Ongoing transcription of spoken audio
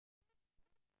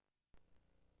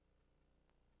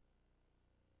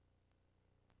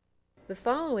The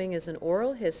following is an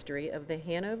oral history of the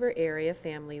Hanover Area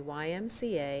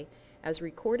YMCA as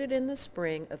recorded in the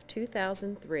spring of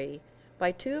 2003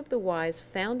 by two of the Y's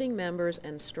founding members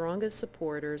and strongest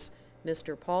supporters,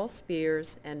 Mr. Paul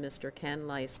Spears and Mr. Ken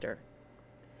Leister.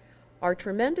 Our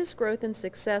tremendous growth and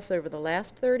success over the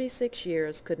last 36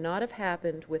 years could not have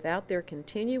happened without their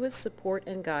continuous support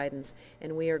and guidance,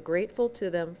 and we are grateful to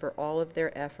them for all of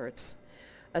their efforts.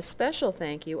 A special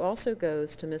thank you also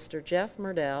goes to Mr. Jeff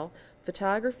Murdell,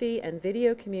 photography and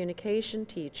video communication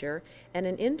teacher, and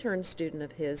an intern student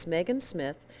of his, Megan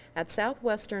Smith, at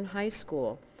Southwestern High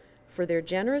School, for their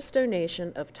generous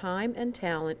donation of time and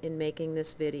talent in making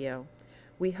this video.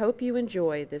 We hope you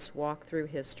enjoy this walk through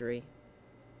history.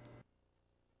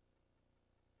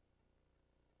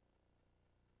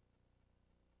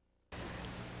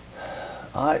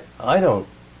 I don't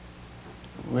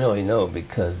really know,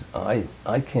 because I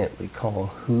can't recall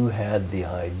who had the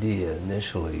idea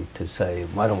initially to say,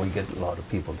 why don't we get a lot of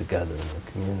people together in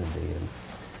the community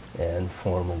and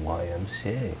form a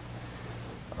YMCA.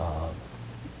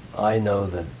 I know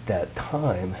that at that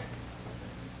time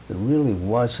there really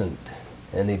wasn't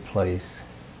any place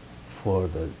for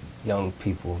the young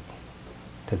people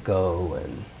to go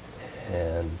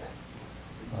and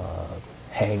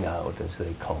hang out, as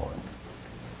they call it.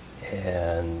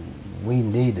 And we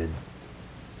needed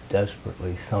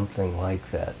desperately something like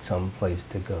that, some place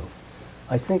to go.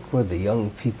 I think where the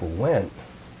young people went,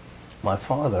 my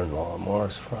father-in-law,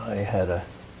 Morris Fry, had a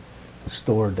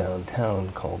store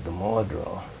downtown called the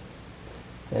Mawdraw.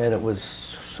 And it was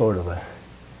sort of a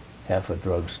half a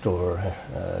drugstore,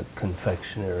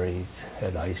 confectionery,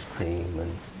 had ice cream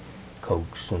and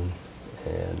Cokes and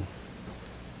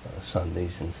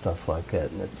Sundays and stuff like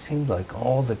that, and it seemed like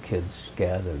all the kids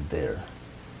gathered there,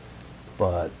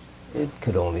 but it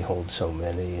could only hold so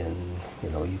many, and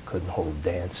you couldn't hold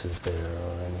dances there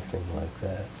or anything like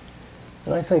that.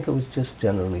 And I think it was just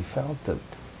generally felt that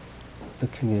the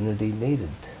community needed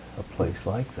a place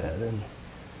like that, and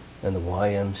the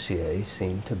YMCA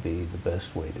seemed to be the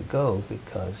best way to go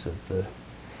because of the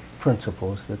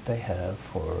principles that they have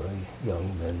for a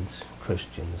Young Men's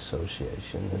Christian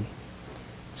Association. And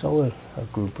so a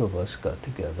group of us got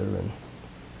together,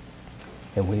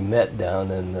 and we met down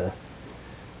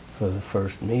for the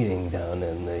first meeting down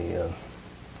in the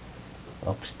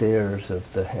upstairs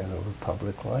of the Hanover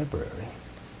Public Library.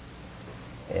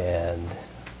 And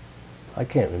I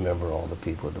can't remember all the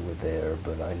people that were there,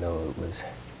 but I know it was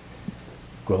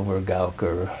Grover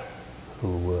Gowker,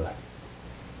 who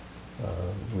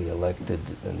we elected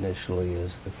initially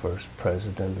as the first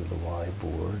president of the Y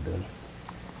board,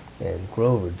 and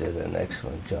Grover did an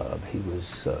excellent job. He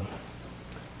was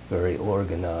very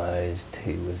organized.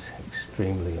 He was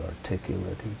extremely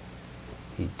articulate.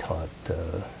 He taught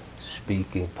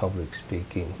public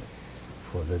speaking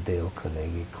for the Dale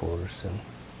Carnegie course.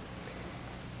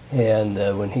 And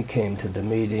when he came to the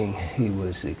meeting, he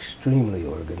was extremely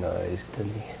organized,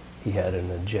 and he had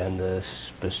an agenda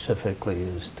specifically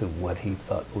as to what he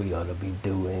thought we ought to be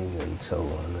doing and so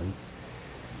on.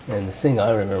 And the thing I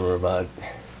remember about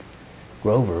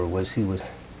Grover was he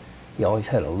always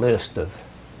had a list of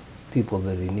people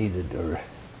that he needed, or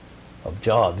of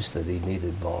jobs that he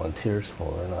needed volunteers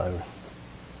for. And I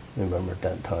remember at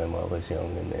that time I was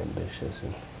young and ambitious,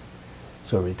 and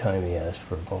so every time he asked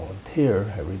for a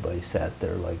volunteer, everybody sat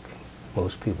there like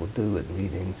most people do at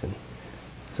meetings, and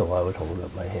so I would hold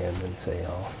up my hand and say,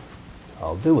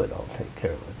 I'll do it, I'll take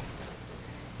care of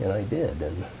it. And I did,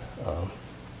 and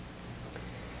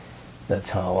that's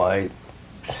how I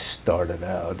started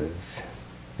out, as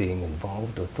being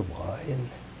involved with the Y,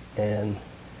 and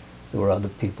there were other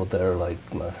people there, like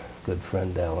my good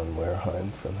friend Alan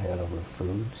Wareheim from Hanover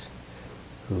Foods,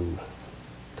 who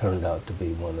turned out to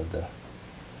be one of the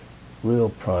real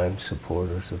prime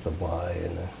supporters of the Y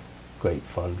and a great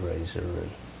fundraiser,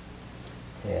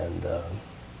 and a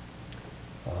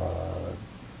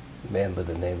man by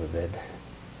the name of Ed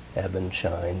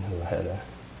Abenshine, who had a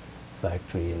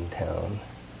factory in town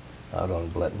out on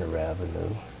Bletner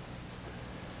Avenue,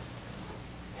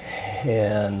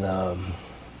 and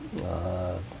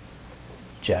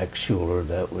Jack Schuler,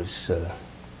 that was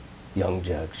young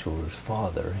Jack Schuler's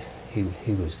father, he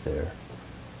was there.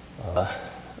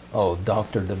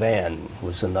 Dr. Devan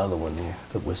was another one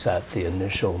that was at the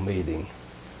initial meeting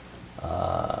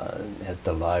at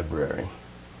the library.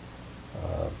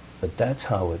 But that's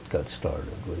how it got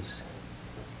started, was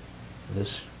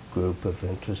this group of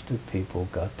interested people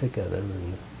got together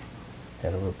in the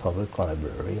Hanover Public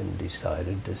Library and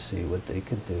decided to see what they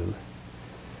could do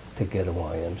to get a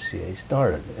YMCA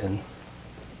started. And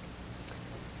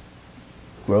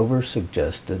Grover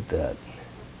suggested that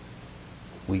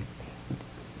we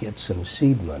get some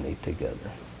seed money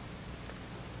together.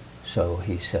 So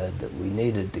he said that we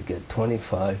needed to get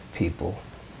 25 people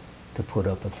to put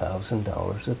up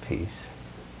 $1,000 apiece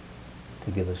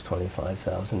to give us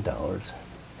 $25,000,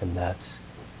 and that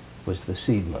was the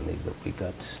seed money that we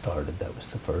got started. That was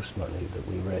the first money that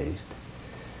we raised.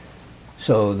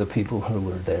 So the people who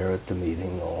were there at the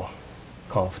meeting all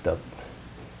coughed up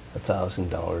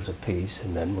 $1,000 apiece,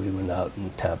 and then we went out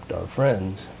and tapped our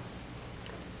friends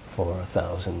for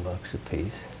 $1,000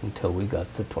 apiece until we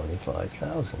got to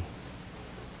 25,000,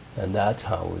 and that's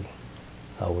how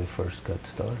we first got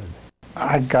started.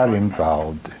 I got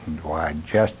involved in Y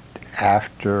just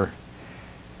after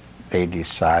they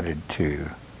decided to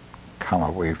come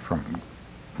away from,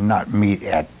 not meet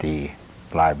at the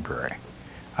library.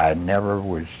 I never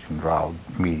was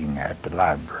involved meeting at the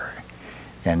library.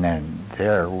 And then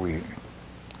there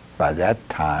by that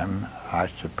time, I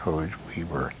suppose we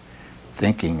were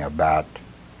thinking about,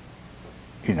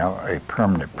 you know, a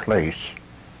permanent place,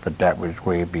 but that was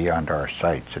way beyond our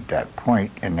sights at that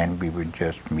point, and then we would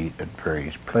just meet at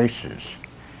various places.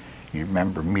 You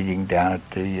remember meeting down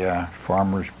at the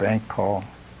Farmers Bank Hall,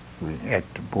 at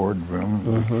the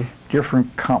boardroom? Mm-hmm.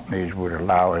 Different companies would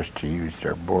allow us to use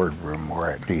their boardroom, or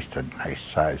at least a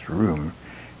nice-sized room,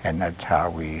 and that's how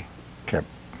we kept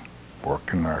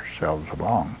working ourselves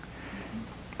along.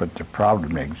 But the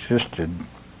problem existed.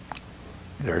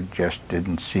 There just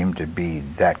didn't seem to be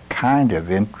that kind of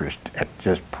interest at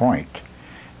this point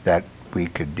that we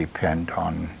could depend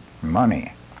on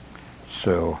money.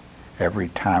 So every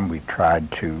time we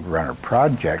tried to run a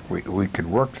project, we could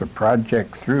work the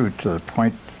project through to the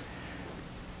point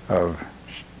of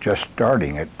just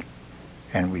starting it,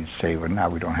 and we'd say, well, now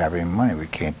we don't have any money, we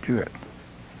can't do it.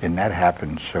 And that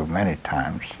happened so many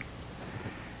times.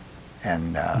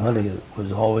 And money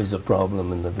was always a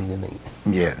problem in the beginning.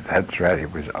 Yeah, that's right.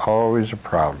 It was always a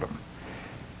problem.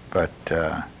 But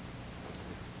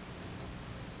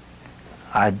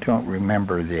I don't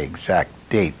remember the exact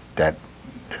date that,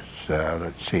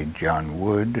 let's see, John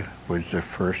Wood was the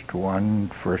first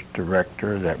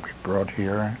director that we brought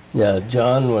here. Yeah,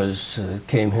 John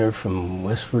came here from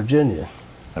West Virginia,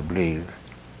 I believe.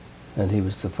 and he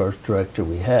was the first director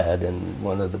we had, and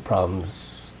one of the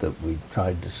problems that we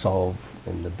tried to solve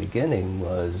in the beginning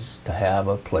was to have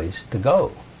a place to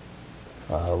go.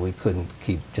 We couldn't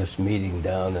keep just meeting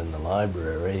down in the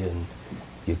library, and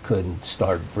you couldn't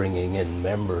start bringing in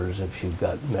members. If you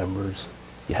got members,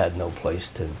 you had no place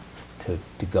to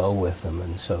go with them,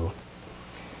 and so,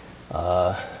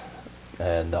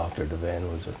 and Dr.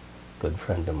 Devan was a good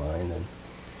friend of mine,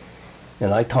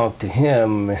 and I talked to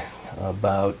him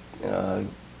about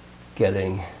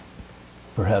getting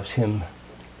perhaps him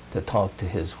to talk to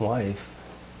his wife,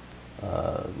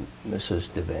 Mrs.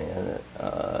 Devan,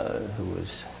 who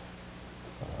was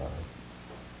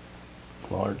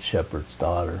Lawrence Shepard's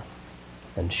daughter,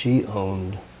 and she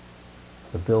owned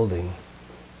the building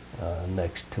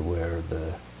next to where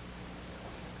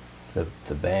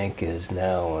the bank is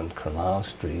now on Carlisle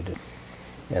Street.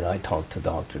 And I talked to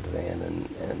Dr. Devan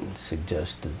and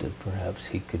suggested that perhaps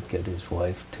he could get his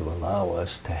wife to allow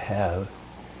us to have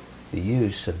the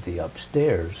use of the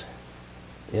upstairs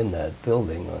in that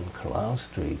building on Carlisle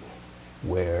Street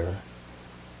where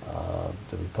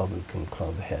the Republican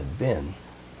Club had been.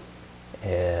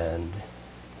 And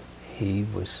he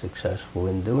was successful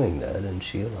in doing that, and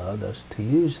she allowed us to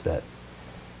use that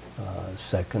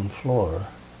second floor.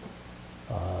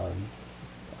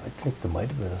 I think there might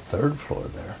have been a third floor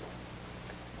there,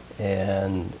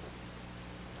 and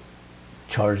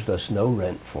charged us no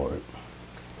rent for it.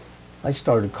 I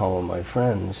started calling my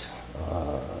friends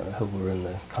who were in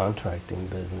the contracting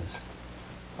business.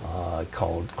 I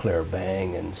called Claire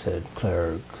Bang and said,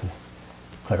 Claire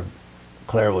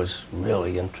was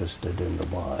really interested in the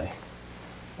Y.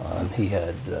 And he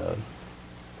had the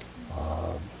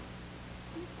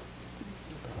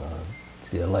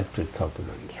electric company,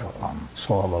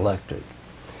 Swam Electric,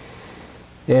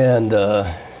 and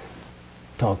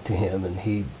talked to him, and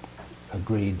he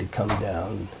agreed to come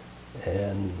down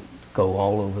and go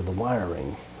all over the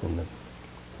wiring in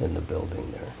the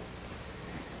building there,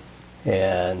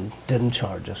 and didn't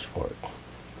charge us for it.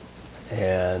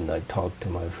 And I talked to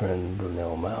my friend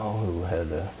Brunel Mao, who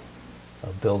had a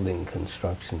building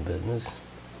construction business,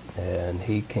 and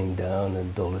he came down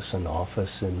and built us an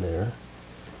office in there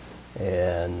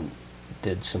and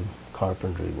did some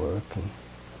carpentry work.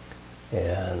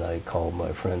 And I called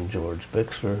my friend George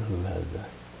Bixler, who had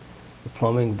the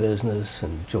plumbing business,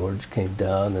 and George came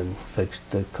down and fixed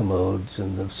the commodes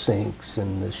and the sinks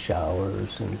and the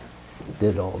showers and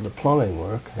did all the plumbing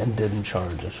work and didn't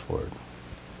charge us for it.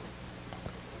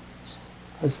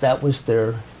 as that was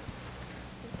their,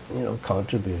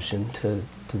 contribution to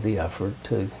the effort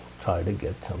to try to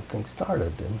get something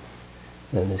started.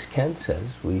 And as Ken says,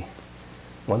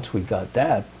 once we got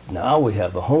that, now we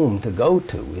have a home to go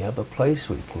to. We have a place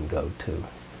we can go to.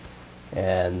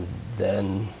 And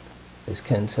then, as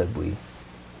Ken said,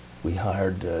 we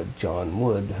hired John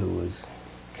Wood, who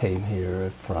came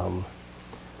here from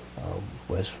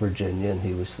West Virginia, and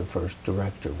he was the first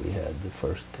director we had, the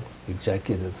first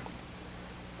executive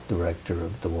director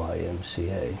of the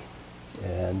YMCA.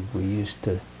 And we used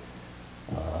to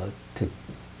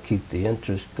keep the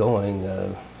interest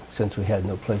going, since we had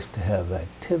no place to have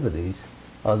activities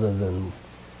other than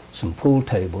some pool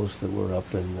tables that were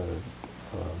up in the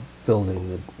building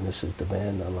that Mrs.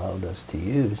 DeVan allowed us to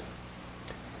use.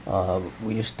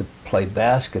 We used to play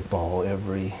basketball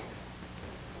every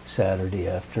Saturday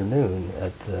afternoon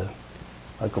at the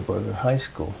Eichelberger High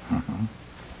School.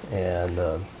 Mm-hmm. And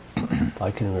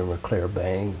I can remember Claire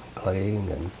Bang playing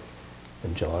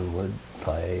and John Wood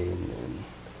playing, and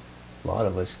a lot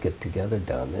of us get together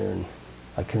down there. And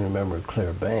I can remember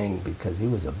Claire Bang because he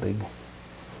was a big,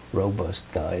 robust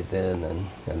guy then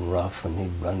and rough, and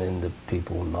he'd run into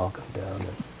people and knock them down.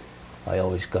 And I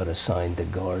always got assigned to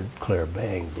guard Claire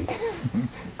Bang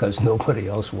because nobody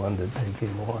else wanted to take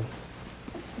him on.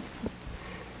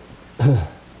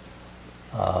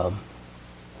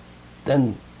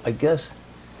 Then I guess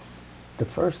the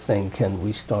first thing, Ken,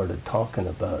 we started talking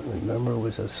about, remember,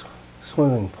 was a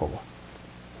swimming pool.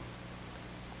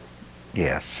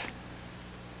 Yes.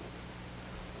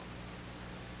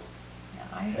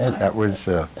 And that was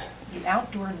the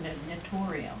outdoor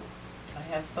natatorium. I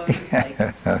have photos,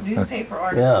 like newspaper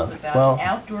articles about an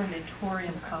outdoor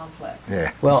natatorium complex.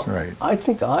 Yeah, well, that's right. I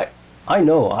think I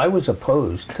know I was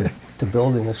opposed to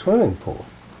building a swimming pool.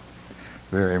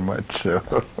 Very much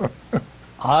so.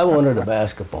 I wanted a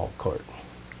basketball court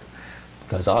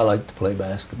because I like to play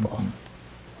basketball.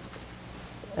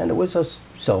 Mm-hmm. And it was a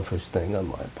selfish thing on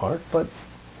my part, but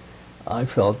I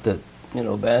felt that,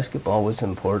 basketball was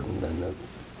important, and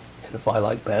if I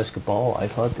liked basketball, I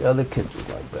thought the other kids would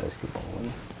like basketball.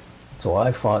 And so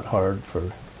I fought hard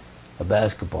for a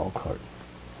basketball court.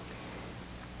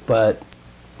 But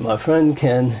my friend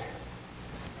Ken,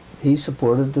 he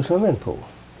supported the swimming pool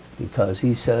because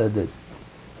he said that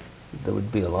there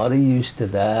would be a lot of use to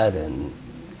that, and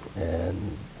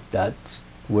that's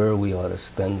where we ought to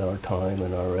spend our time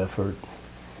and our effort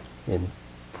in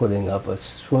putting up a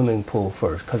swimming pool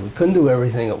first, because we couldn't do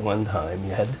everything at one time.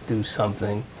 You had to do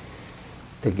something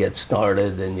to get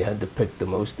started, and you had to pick the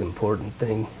most important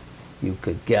thing you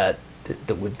could get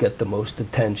that would get the most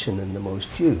attention and the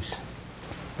most use.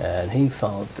 And he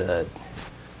felt that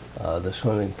the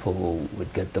swimming pool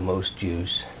would get the most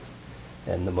use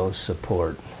and the most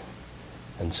support.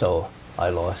 And so I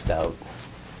lost out,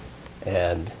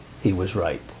 and he was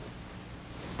right.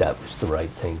 That was the right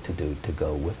thing to do, to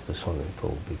go with the swimming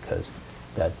pool, because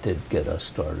that did get us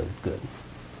started good.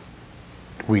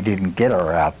 We didn't get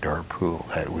our outdoor pool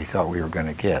that we thought we were going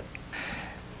to get.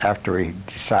 After we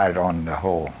decided on the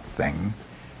whole thing,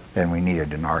 then we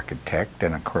needed an architect,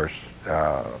 and of course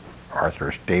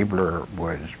Arthur Stabler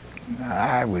was,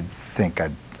 I think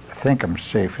I'm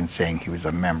safe in saying he was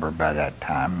a member by that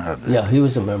time. Yeah, he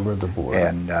was a member of the board.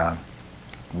 And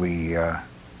we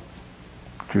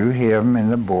drew him in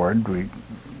the board. We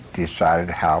decided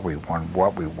how we wanted,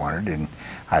 what we wanted, and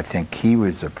I think he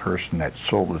was the person that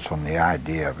sold us on the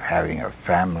idea of having a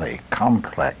family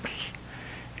complex,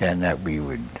 and that we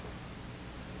would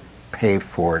pay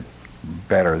for it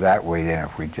better that way than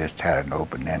if we just had an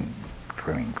open-end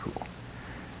swimming pool.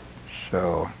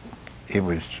 So it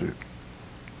was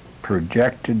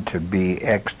projected to be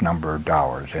X number of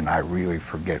dollars, and I really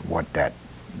forget what that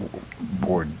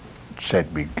board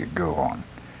said we could go on.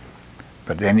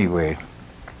 But anyway,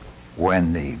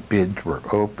 when the bids were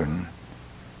open,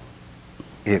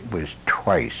 it was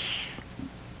twice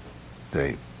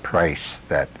the price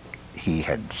that he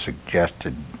had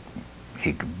suggested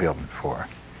he could build it for.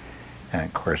 And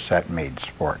of course that made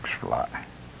sparks fly.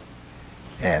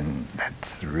 And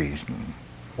that's the reason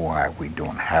why we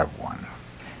don't have one.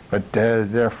 But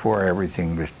therefore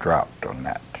everything was dropped on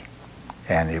that.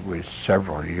 And it was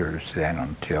several years then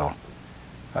until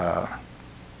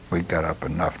we got up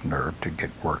enough nerve to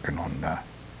get working on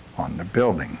the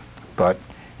building. But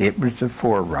it was the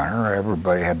forerunner.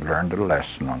 Everybody had learned a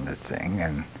lesson on the thing,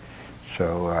 and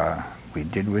so we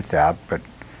did without. But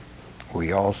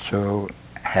we also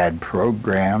had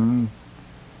programs,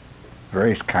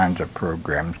 various kinds of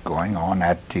programs going on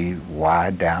at the Y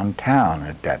downtown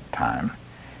at that time.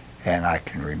 And I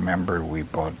can remember we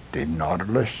bought the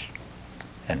Nautilus,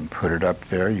 and put it up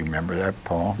there. You remember that,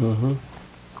 Paul? Mm-hmm.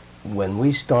 When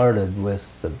we started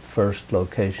with the first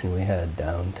location we had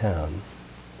downtown,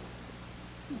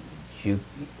 you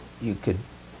could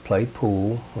play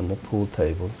pool on the pool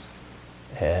tables,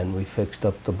 and we fixed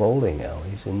up the bowling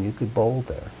alleys, and you could bowl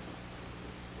there.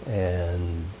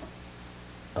 And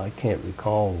I can't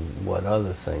recall what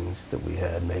other things that we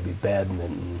had, maybe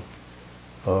badminton,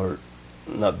 or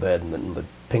not badminton, but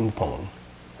ping pong.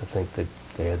 I think that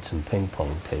they had some ping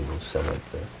pong tables set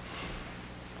up there.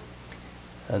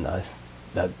 And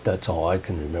that's all I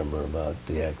can remember about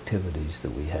the activities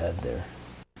that we had there.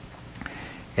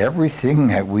 Everything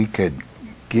that we could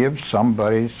give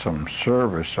somebody some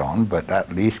service on, but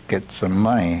at least get some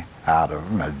money out of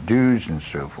them as dues and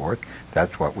so forth,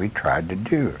 that's what we tried to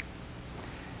do.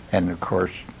 And of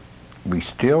course, we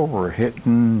still were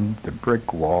hitting the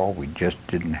brick wall. We just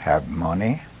didn't have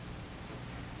money.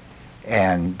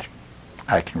 And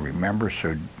I can remember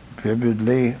so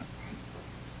vividly,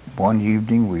 one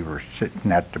evening we were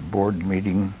sitting at the board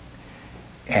meeting,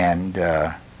 and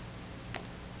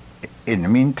in the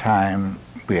meantime,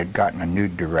 we had gotten a new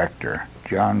director.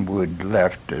 John Wood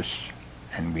left us,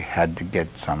 and we had to get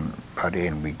somebody,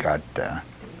 and we got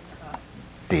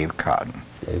Dave Cotton.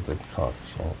 David Cox,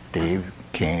 yeah. Dave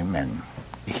came, and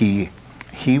he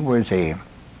was a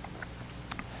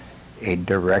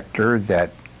director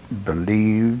that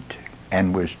believed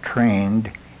and was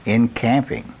trained in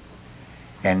camping.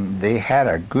 And they had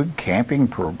a good camping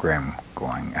program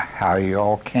going. How You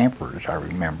All Campers, I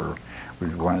remember,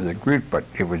 was one of the groups, but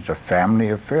it was a family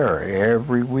affair.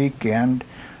 Every weekend,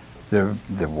 the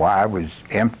Y was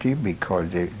empty because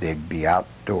they'd be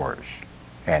outdoors,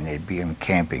 and they'd be on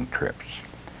camping trips.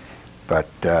 But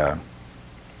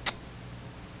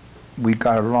we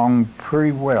got along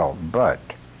pretty well, but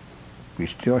we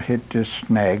still hit this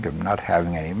snag of not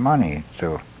having any money.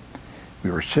 So we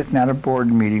were sitting at a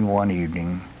board meeting one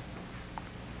evening,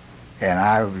 and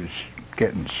I was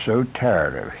getting so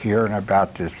tired of hearing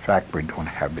about this fact we don't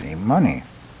have any money.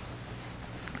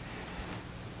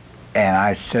 And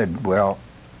I said, well,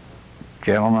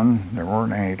 gentlemen, there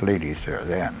weren't any ladies there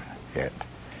then yet.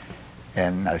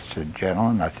 And I said,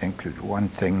 gentlemen, I think there's one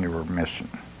thing that we're missing.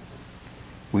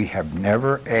 We have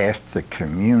never asked the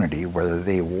community whether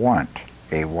they want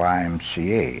a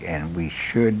YMCA, and we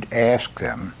should ask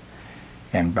them.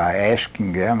 And by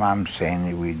asking them, I'm saying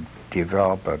that we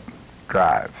develop a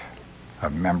drive, a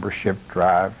membership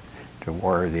drive, to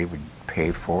where they would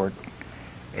pay for it.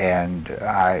 And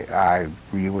I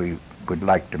really would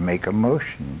like to make a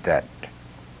motion that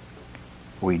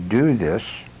we do this,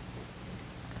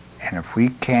 and if we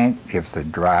can't, if the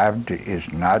drive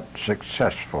is not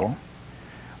successful,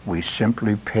 we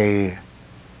simply pay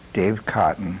Dave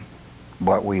Cotton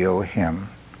what we owe him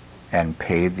and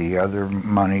pay the other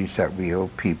monies that we owe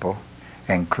people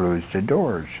and close the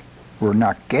doors. We're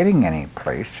not getting any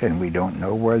place, and we don't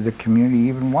know where the community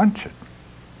even wants it.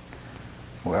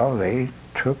 Well, they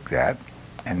took that,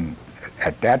 and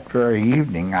at that very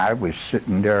evening, I was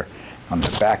sitting there on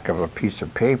the back of a piece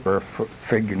of paper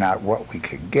figuring out what we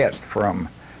could get from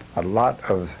a lot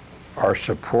of our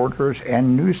supporters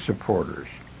and new supporters.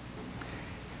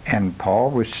 And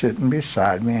Paul was sitting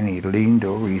beside me, and he leaned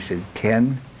over, he said,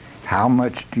 Ken, how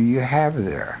much do you have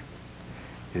there?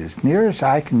 As near as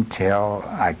I can tell,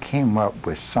 I came up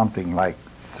with something like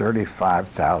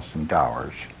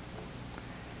 $35,000.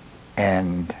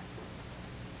 And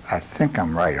I think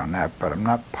I'm right on that, but I'm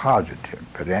not positive.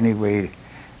 But anyway,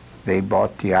 they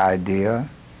bought the idea.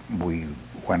 We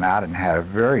went out and had a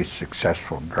very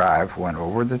successful drive, went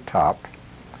over the top.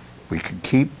 We could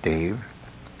keep Dave,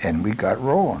 and we got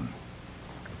rolling.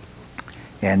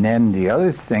 And then the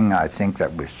other thing I think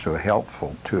that was so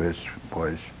helpful to us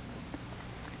was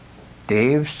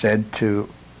Dave said to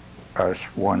us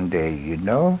one day, you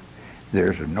know,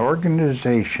 there's an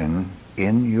organization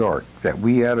in New York that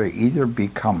we ought to either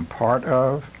become part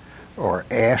of or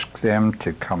ask them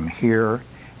to come here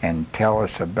and tell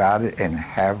us about it and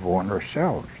have one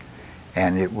ourselves.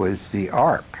 And it was the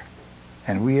ARP.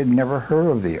 And we had never heard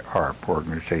of the ARP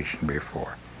organization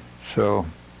before. So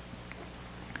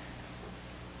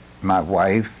my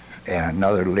wife and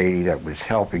another lady that was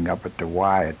helping up at the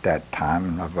Y at that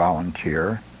time, a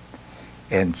volunteer,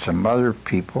 and some other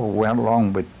people went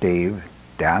along with Dave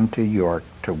down to York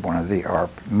to one of the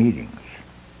ARP meetings.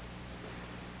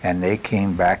 And they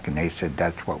came back and they said,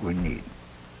 that's what we need.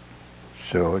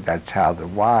 So that's how the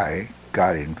Y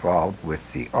got involved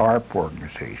with the ARP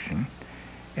organization.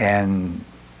 And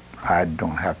I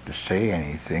don't have to say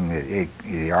anything.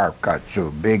 The ARP got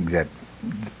so big that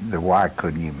the Y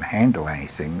couldn't even handle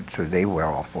anything, so they went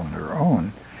off on their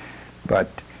own. But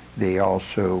they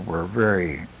also were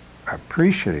very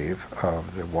appreciative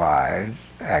of the Y's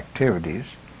activities,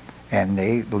 and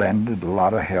they lended a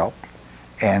lot of help.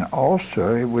 And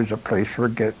also, it was a place for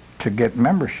to get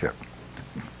membership.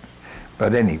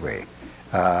 But anyway,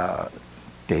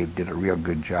 Dave did a real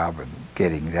good job of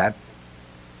getting that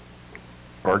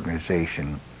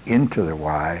organization into the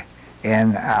Y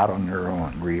and out on their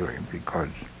own, really, because,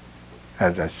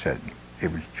 as I said,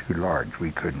 it was too large.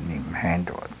 We couldn't even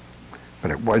handle it. But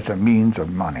it was a means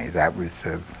of money. That was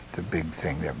the big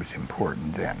thing that was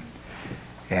important then.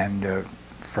 And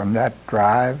from that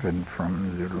drive and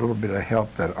from the little bit of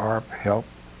help that ARP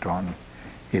helped on,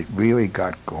 it really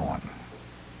got going.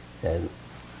 And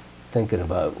thinking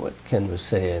about what Ken was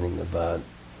saying about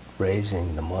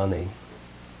raising the money,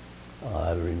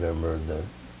 I remember that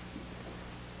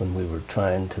when we were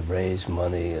trying to raise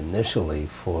money initially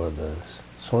for the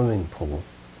swimming pool,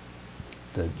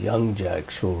 that young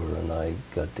Jack Shore and I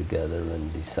got together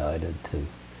and decided to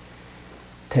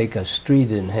take a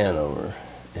street in Hanover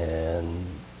and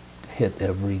hit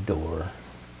every door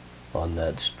on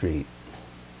that street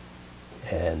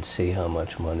and see how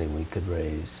much money we could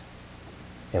raise.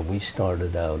 And we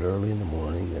started out early in the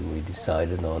morning, and we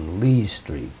decided on Lee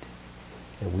Street.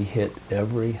 And we hit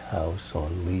every house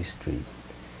on Lee Street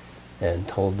and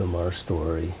told them our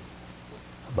story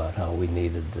about how we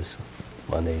needed this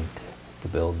money to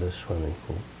build this swimming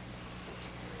pool.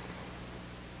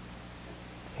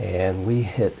 And we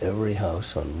hit every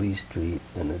house on Lee Street,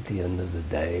 and at the end of the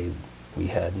day, we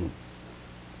hadn't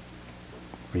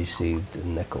received a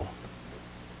nickel.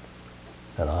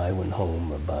 And I went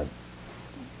home about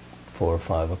 4 or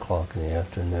 5 o'clock in the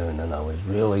afternoon, and I was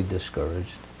really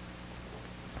discouraged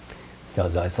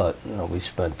because I thought, you know, we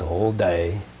spent the whole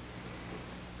day,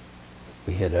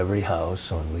 we hit every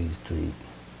house on Lee Street,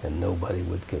 and nobody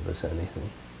would give us anything.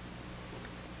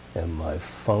 And my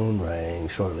phone rang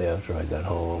shortly after I got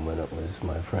home, and it was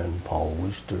my friend Paul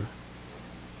Wooster,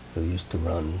 who used to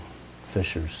run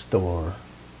Fisher's store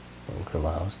on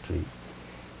Carlisle Street.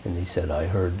 And he said, I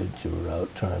heard that you were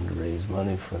out trying to raise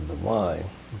money for the Y.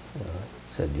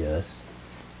 I said, yes.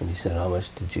 And he said, how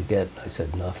much did you get? I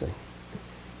said, nothing.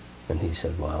 And he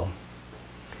said, well,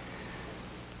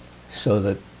 so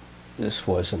that this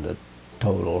wasn't a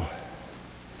total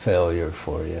failure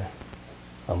for you,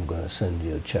 I'm going to send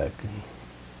you a check. And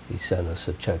he sent us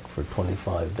a check for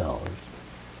 $25.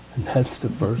 And that's the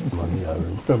first money I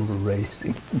remember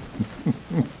raising.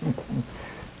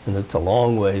 And it's a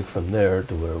long way from there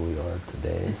to where we are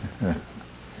today.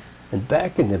 And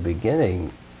back in the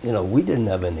beginning, you know, we didn't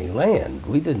have any land.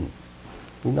 We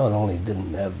not only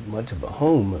didn't have much of a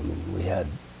home, I mean, we had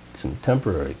some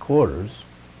temporary quarters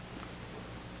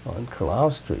on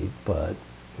Carlisle Street, but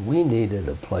we needed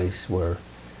a place where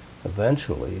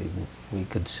eventually we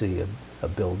could see a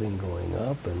building going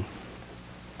up and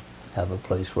have a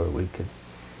place where we could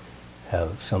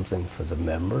have something for the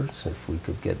members, if we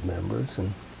could get members,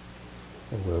 and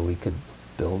where we could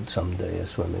build someday a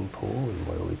swimming pool, and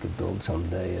where we could build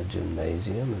someday a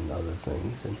gymnasium and other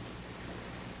things.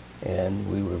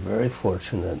 And we were very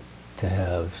fortunate to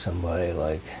have somebody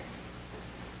like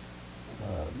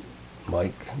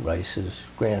Mike Rice's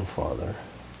grandfather,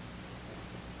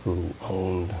 who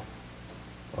owned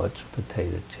Utz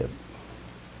Potato Chip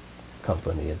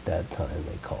Company at that time,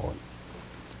 they call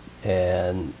it.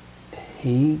 And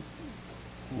he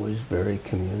was very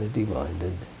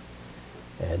community-minded,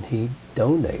 and he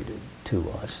donated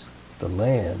to us the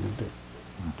land that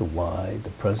the Y, the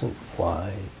present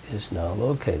Y, is now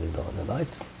located on. And I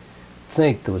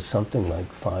think there was something like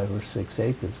 5 or 6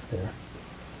 acres there.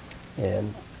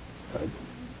 And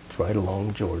it's right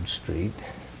along George Street.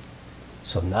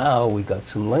 So now we got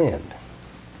some land.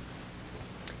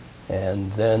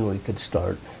 And then we could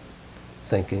start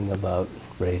thinking about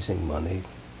raising money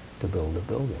to build a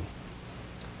building.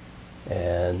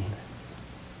 And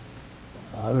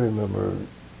I remember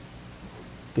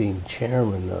being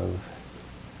chairman of,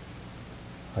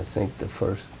 I think, the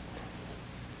first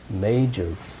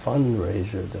major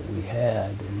fundraiser that we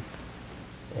had,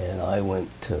 and I went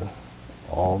to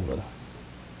all the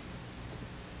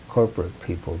corporate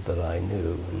people that I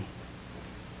knew, and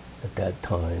at that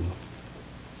time,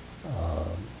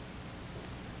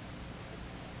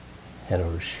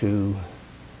 Hanover Shoe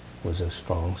was a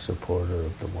strong supporter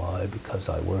of the Y because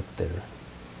I worked there.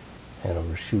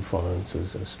 Hanover Shoe Farms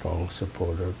was a strong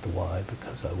supporter of the Y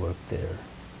because I worked there.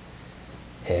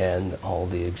 And all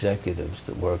the executives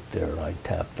that worked there, I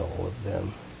tapped all of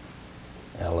them.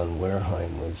 Alan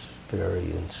Wareheim was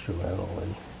very instrumental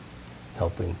in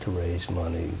helping to raise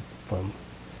money from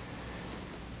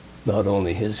not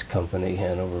only his company,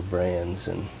 Hanover Brands,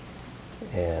 and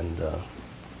and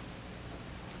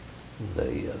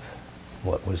the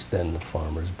what was then the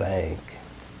Farmers Bank.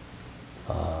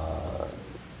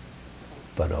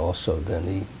 But also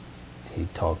then he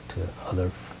talked to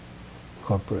other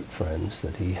corporate friends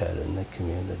that he had in the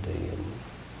community,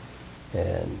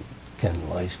 and Ken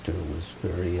Leister was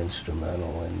very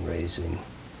instrumental in raising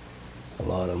a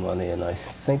lot of money. And I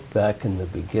think back in the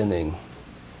beginning,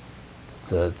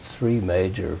 the three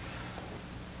major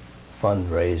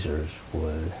fundraisers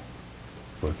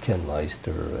were Ken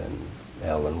Leister and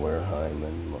Alan Wareheim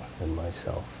and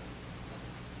myself.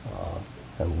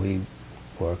 And we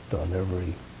worked on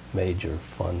every major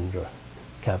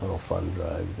capital fund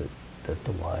drive that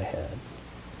the Y had.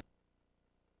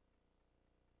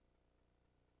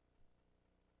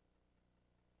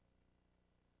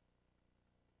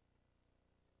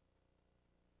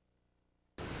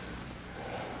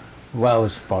 Well,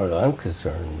 as far as I'm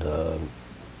concerned,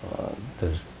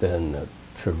 there's been a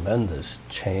tremendous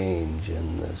change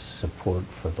in the support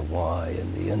for the Y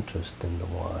and the interest in the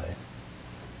Y.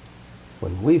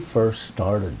 When we first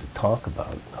started to talk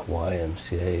about the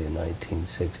YMCA in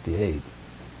 1968,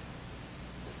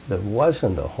 there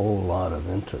wasn't a whole lot of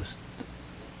interest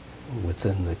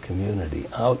within the community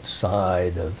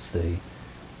outside of the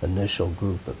initial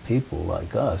group of people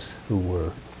like us who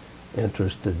were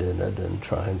interested in it and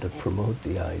trying to promote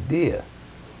the idea.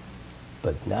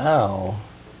 But now,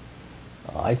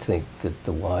 I think that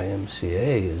the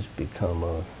YMCA has become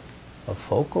a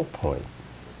focal point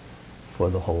for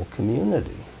the whole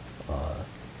community.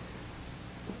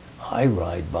 I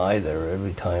ride by there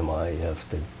every time I have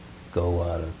to go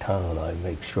out of town. I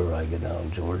make sure I get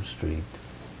down George Street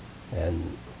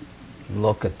and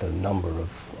look at the number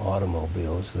of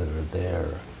automobiles that are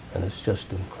there. And it's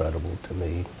just incredible to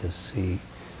me to see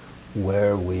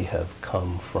where we have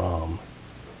come from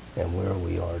and where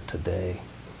we are today.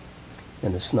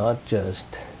 And it's not just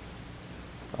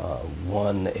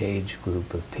one age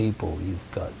group of people.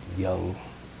 You've got young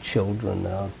children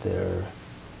out there,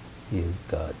 you've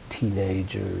got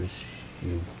teenagers,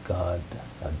 you've got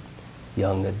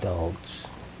young adults,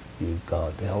 you've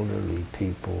got elderly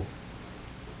people.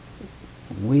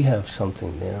 We have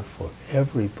something there for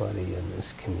everybody in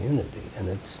this community, and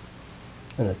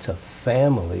it's a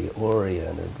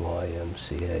family-oriented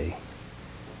YMCA.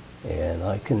 And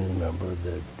I can remember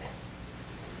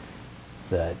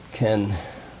that Ken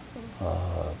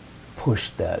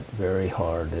pushed that very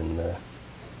hard in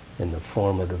the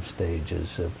formative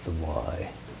stages of the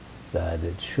Y, that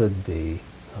it should be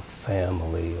a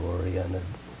family-oriented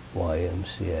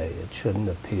YMCA. It shouldn't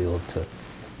appeal to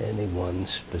any one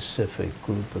specific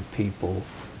group of people,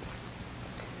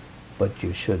 but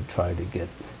you should try to get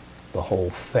the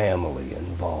whole family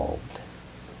involved.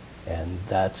 And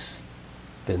that's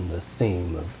been the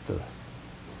theme of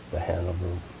the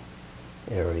Hanover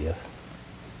Area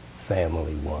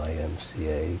Family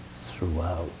YMCA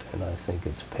throughout, and I think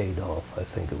it's paid off. I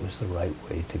think it was the right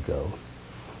way to go.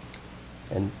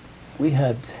 And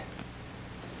it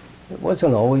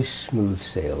wasn't always smooth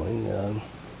sailing.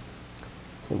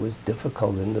 It was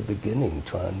difficult in the beginning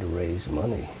trying to raise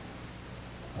money.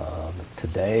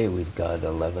 Today we've got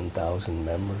 11,000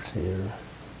 members here.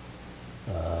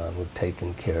 We're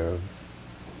taking care of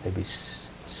maybe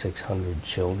 600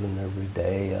 children every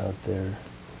day out there.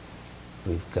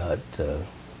 We've got a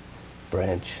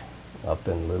branch up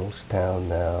in Littlestown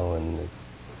now and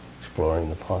exploring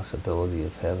the possibility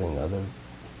of having other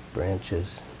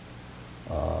branches.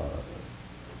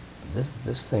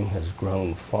 This thing has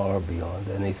grown far beyond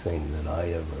anything that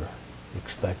I ever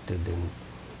expected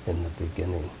in the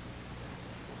beginning.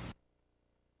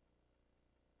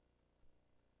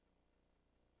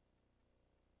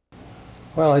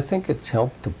 Well, I think it's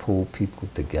helped to pull people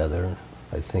together.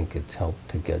 I think it's helped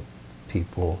to get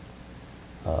people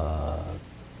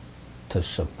to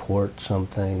support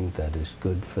something that is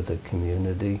good for the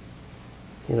community.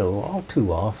 You know, all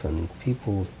too often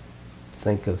people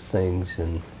think of things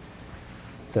in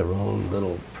their own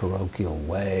little parochial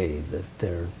way, that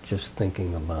they're just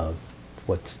thinking about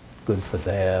what's good for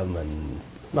them and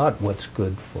not what's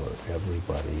good for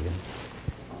everybody. And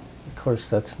of course,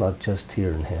 that's not just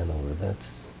here in Hanover,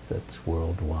 that's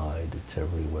worldwide, it's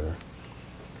everywhere.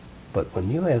 But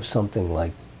when you have something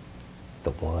like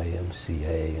the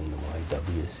YMCA and the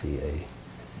YWCA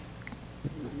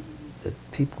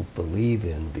that people believe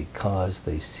in because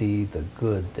they see the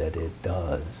good that it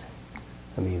does,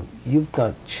 I mean, you've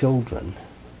got children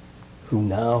who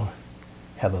now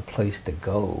have a place to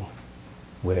go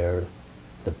where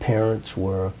the parents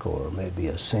work, or maybe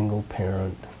a single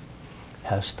parent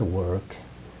has to work,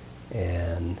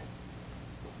 and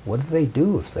what do they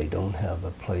do if they don't have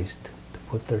a place to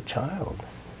with their child.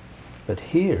 But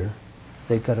here,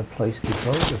 they got a place to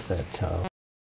go with that child.